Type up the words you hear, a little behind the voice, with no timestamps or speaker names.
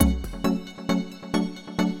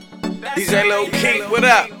DJ Lil Keith, what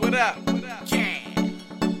up? What up?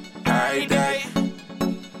 Erryday.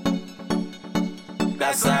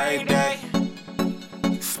 That's Erryday.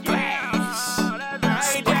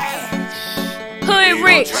 Hood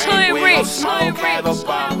rich,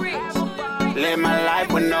 Live my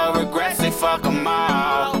life with no regrets, they fuck 'em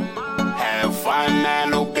all. Have fun, man,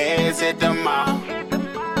 no beds at the mall.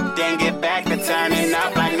 Then get back to turning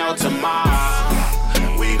up like no tomorrow.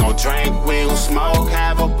 We gon' drink, we gon' smoke,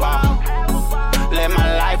 have a ball. Live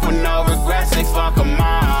my life with no regrets, they fuck 'em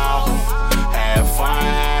all. Have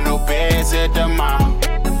fun, no beds at the mall.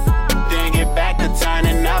 Then get back to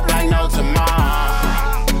turning up like no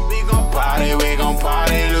tomorrow. We gon'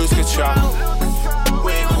 party, lose control.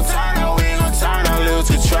 We gon' turn up, lose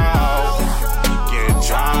control. Get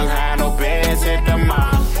drunk, have no beds at the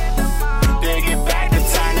mall. Then get back to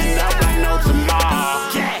turning up like no tomorrow.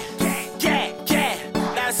 Yeah,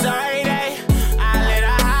 that's Erryday. I live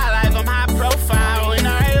a high life, I'm high profile in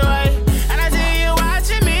Erryday. And I see you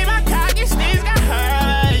watching me, my cocky sneeze got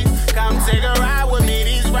hurt. Come take a ride with me,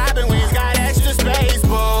 these Robin wings got extra space,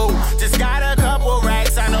 boo. Just got a couple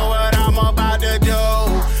racks, I know what I'm about to do.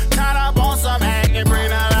 Turn up on some act and bring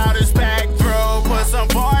the loudest pack through. Put some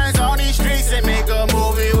foreigns on these streets and make a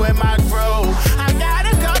movie with my crew. I got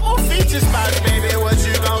a couple feature spots, baby, what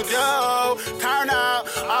you gon' do? Turn up,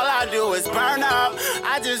 all I do is burn up.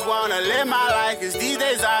 I just wanna live my life, cause these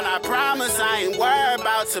days on I promise I ain't worried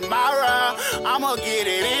about tomorrow. I'ma get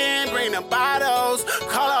it in, bring the bottles.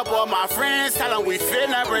 Call up all my friends, tell them we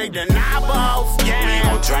finna break the knob off. Yeah. We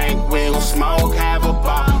gon' drink, we gon' smoke, have a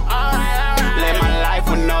ball. Live my life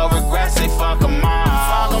with no regrets, they fuck 'em all.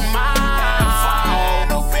 Have fun,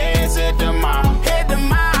 no beds at the mall. Then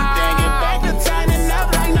get back to turning up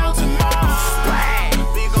like no tomorrow.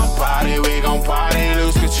 We gon' party,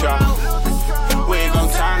 lose control. We gon'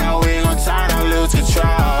 turn up, lose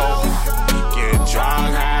control. Get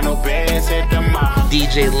drunk, have no beds at the mall.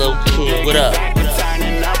 DJ Lil Keith, what up?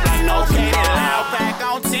 Turning up like no tomorrow. Pack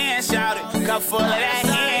on 10, shout it. Cup full of that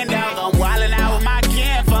hand out. I'm wildin' out with my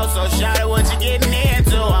kinfolk, so shout it what you getting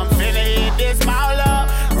into. I'm finna hit this mall up.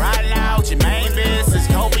 Riding out your main business,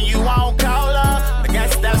 hoping you won't call up. I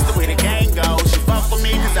guess that's the way the game goes. She fuck with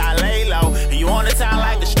me cause I lay low. And you on the town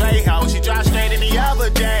like a straight hoe. She drive straight in the other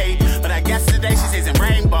day. But I guess today she sees in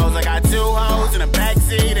rainbows. I got two hoes in the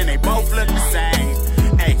backseat and they both look the same.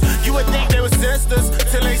 Hey, you would think they were sisters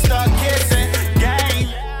till they start kissing. Game,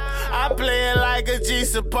 I play it like a G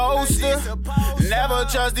supposed to. Never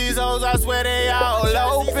trust these hoes, I swear they all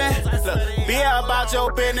open. Look, be about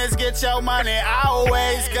your business, get your money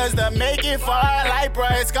always. Cause to make it far like bro,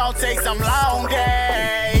 it's gon' take some long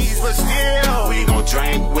days. But still, we gon'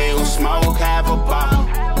 drink, we gon' smoke, have a ball.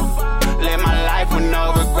 Live my life with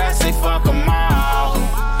no regrets, they fuck 'em all.